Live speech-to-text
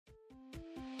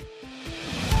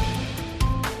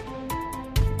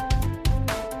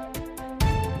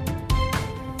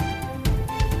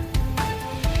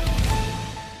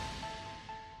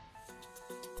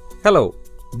Hello,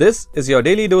 this is your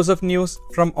daily dose of news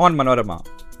from Onmanorama.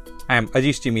 I am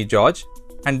Ajishtimi George,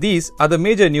 and these are the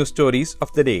major news stories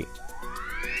of the day.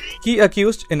 Key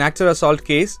accused in actor assault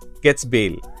case gets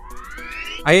bail.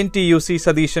 INTUC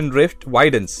Sadishan rift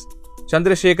widens.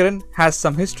 Chandrasekharan has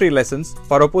some history lessons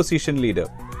for opposition leader.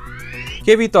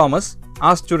 KV Thomas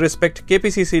asked to respect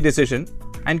KPCC decision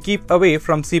and keep away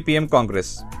from CPM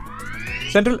Congress.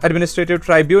 Central Administrative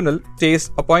Tribunal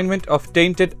stays appointment of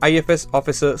tainted IFS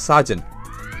officer Sajan.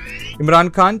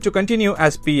 Imran Khan to continue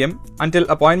as PM until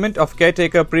appointment of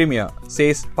caretaker premier,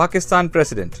 says Pakistan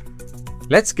President.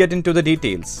 Let's get into the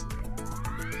details.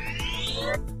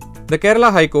 The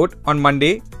Kerala High Court on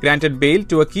Monday granted bail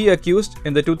to a key accused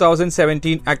in the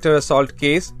 2017 actor assault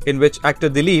case in which actor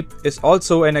Dileep is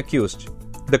also an accused.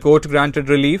 The court granted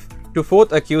relief to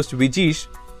fourth accused Vijesh,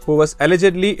 who was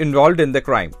allegedly involved in the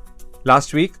crime.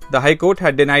 Last week, the High Court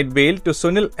had denied bail to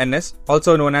Sunil NS,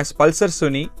 also known as Pulsar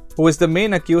Suni, who is the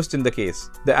main accused in the case.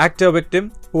 The actor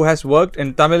victim, who has worked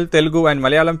in Tamil, Telugu and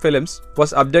Malayalam films,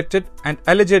 was abducted and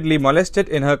allegedly molested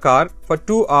in her car for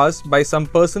 2 hours by some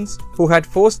persons who had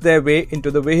forced their way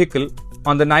into the vehicle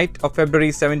on the night of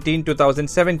February 17,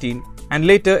 2017 and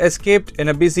later escaped in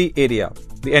a busy area.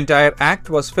 The entire act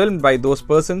was filmed by those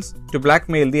persons to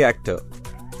blackmail the actor.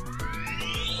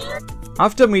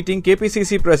 After meeting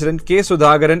KPCC President K.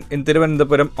 Sudhakaran in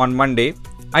Thiruvananthapuram on Monday,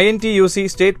 INTUC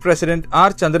State President R.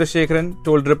 Chandrasekharan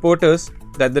told reporters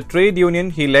that the trade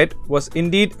union he led was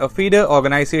indeed a feeder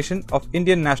organization of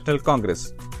Indian National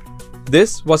Congress.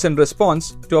 This was in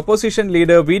response to opposition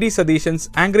leader V.D. Sadishan's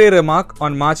angry remark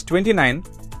on March 29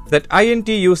 that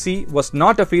INTUC was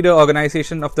not a feeder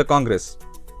organization of the Congress.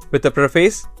 With the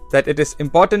preface that it is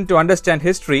important to understand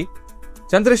history,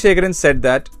 Chandrasekharan said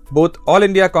that both All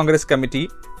India Congress Committee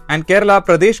and Kerala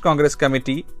Pradesh Congress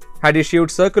Committee had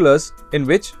issued circulars in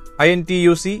which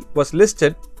INTUC was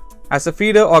listed as a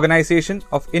feeder organization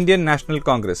of Indian National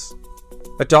Congress.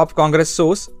 A top Congress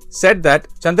source said that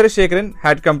Chandrasekharan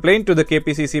had complained to the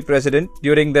KPCC president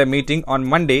during their meeting on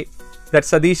Monday that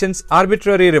Sadishan's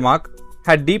arbitrary remark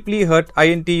had deeply hurt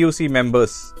INTUC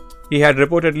members. He had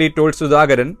reportedly told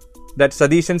Sudhakaran that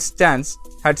Sadishan's stance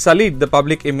had sullied the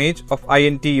public image of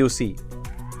INTUC.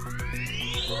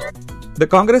 The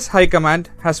Congress High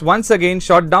Command has once again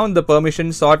shot down the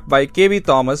permission sought by KV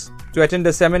Thomas to attend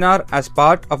a seminar as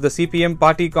part of the CPM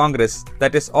Party Congress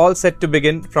that is all set to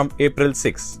begin from April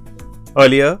 6.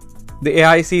 Earlier, the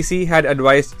AICC had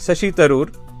advised Shashi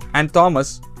Tharoor and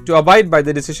Thomas to abide by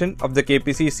the decision of the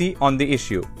KPCC on the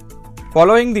issue.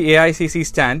 Following the AICC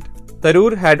stand,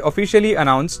 Tharoor had officially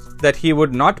announced that he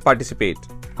would not participate.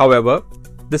 However,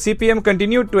 the CPM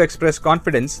continued to express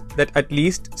confidence that at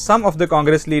least some of the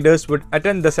Congress leaders would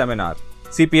attend the seminar.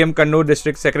 CPM Kannur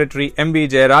District Secretary M.V.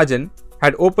 Jayarajan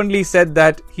had openly said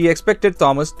that he expected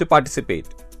Thomas to participate.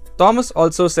 Thomas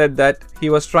also said that he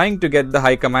was trying to get the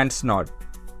High Command's nod.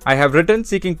 "I have written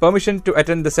seeking permission to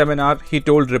attend the seminar," he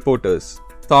told reporters.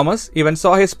 Thomas even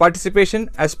saw his participation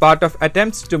as part of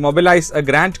attempts to mobilize a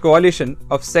grand coalition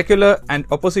of secular and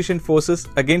opposition forces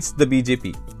against the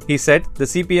BJP. He said the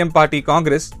CPM Party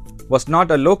Congress was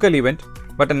not a local event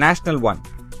but a national one.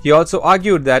 He also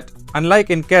argued that, unlike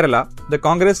in Kerala, the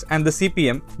Congress and the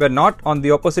CPM were not on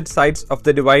the opposite sides of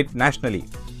the divide nationally.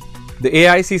 The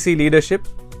AICC leadership,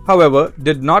 however,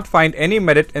 did not find any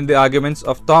merit in the arguments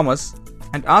of Thomas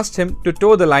and asked him to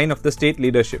toe the line of the state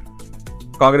leadership.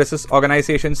 Congress's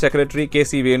Organization Secretary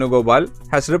K.C. Venugopal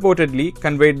has reportedly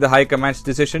conveyed the High Command's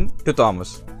decision to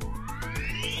Thomas.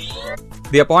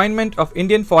 The appointment of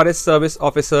Indian Forest Service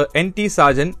officer N.T.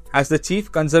 Sajan as the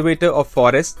Chief Conservator of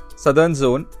Forest, Southern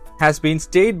Zone, has been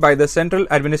stayed by the Central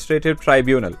Administrative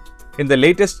Tribunal. In the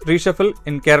latest reshuffle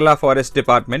in Kerala Forest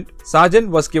Department, Sajan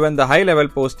was given the high-level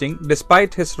posting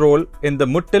despite his role in the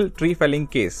Muttal tree felling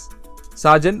case.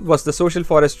 Sajan was the Social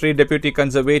Forestry Deputy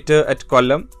Conservator at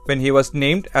Kollam when he was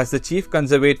named as the Chief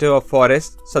Conservator of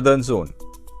Forest, Southern Zone.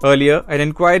 Earlier, an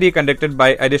inquiry conducted by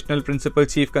Additional Principal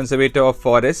Chief Conservator of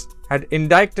Forest had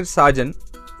indicted Sajan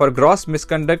for gross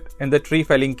misconduct in the tree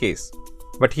felling case,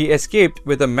 but he escaped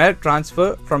with a mere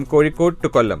transfer from Kozhikode to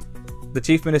Kollam. The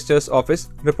Chief Minister's office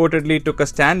reportedly took a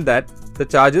stand that the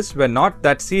charges were not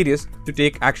that serious to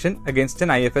take action against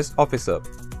an IFS officer.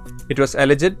 It was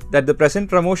alleged that the present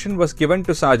promotion was given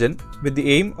to Sajan with the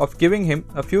aim of giving him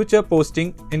a future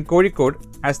posting in Kozhikode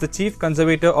as the Chief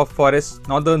Conservator of Forest,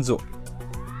 Northern Zone.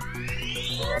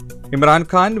 Imran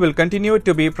Khan will continue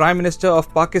to be Prime Minister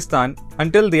of Pakistan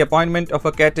until the appointment of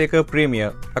a caretaker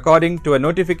premier, according to a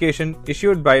notification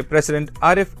issued by President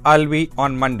Arif Alvi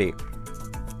on Monday.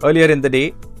 Earlier in the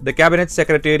day, the Cabinet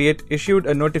Secretariat issued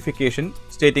a notification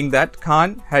stating that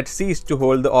Khan had ceased to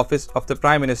hold the office of the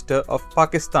Prime Minister of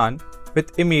Pakistan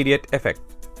with immediate effect.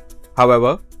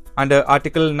 However, under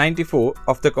Article 94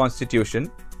 of the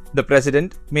Constitution, the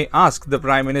President may ask the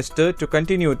Prime Minister to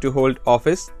continue to hold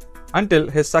office until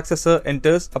his successor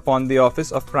enters upon the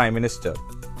office of Prime Minister.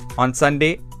 On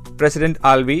Sunday, President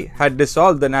Alvi had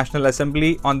dissolved the National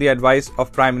Assembly on the advice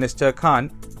of Prime Minister Khan,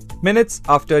 minutes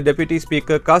after Deputy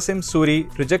Speaker Qasim Suri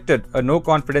rejected a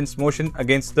no-confidence motion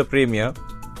against the Premier,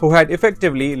 who had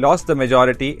effectively lost the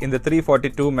majority in the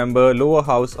 342-member lower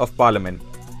house of Parliament.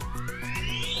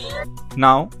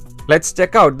 Now, let's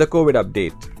check out the COVID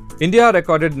update. India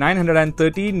recorded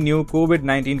 913 new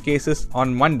COVID-19 cases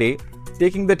on Monday,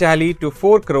 taking the tally to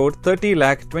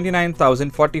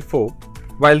 4,30,29,044,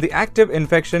 while the active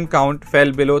infection count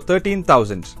fell below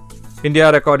 13,000.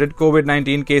 India recorded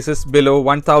COVID-19 cases below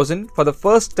 1,000 for the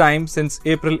first time since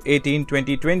April 18,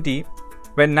 2020,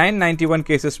 when 991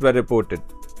 cases were reported.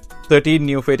 13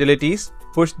 new fatalities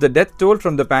pushed the death toll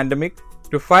from the pandemic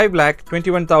to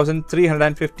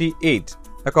 5,21,358,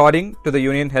 according to the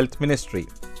Union Health Ministry.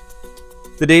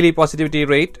 The daily positivity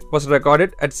rate was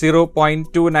recorded at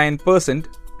 0.29%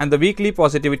 and the weekly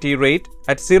positivity rate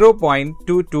at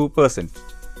 0.22%.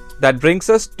 That brings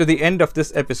us to the end of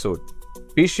this episode.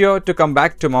 Be sure to come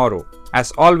back tomorrow.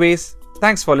 As always,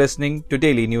 thanks for listening to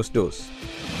Daily News Dose.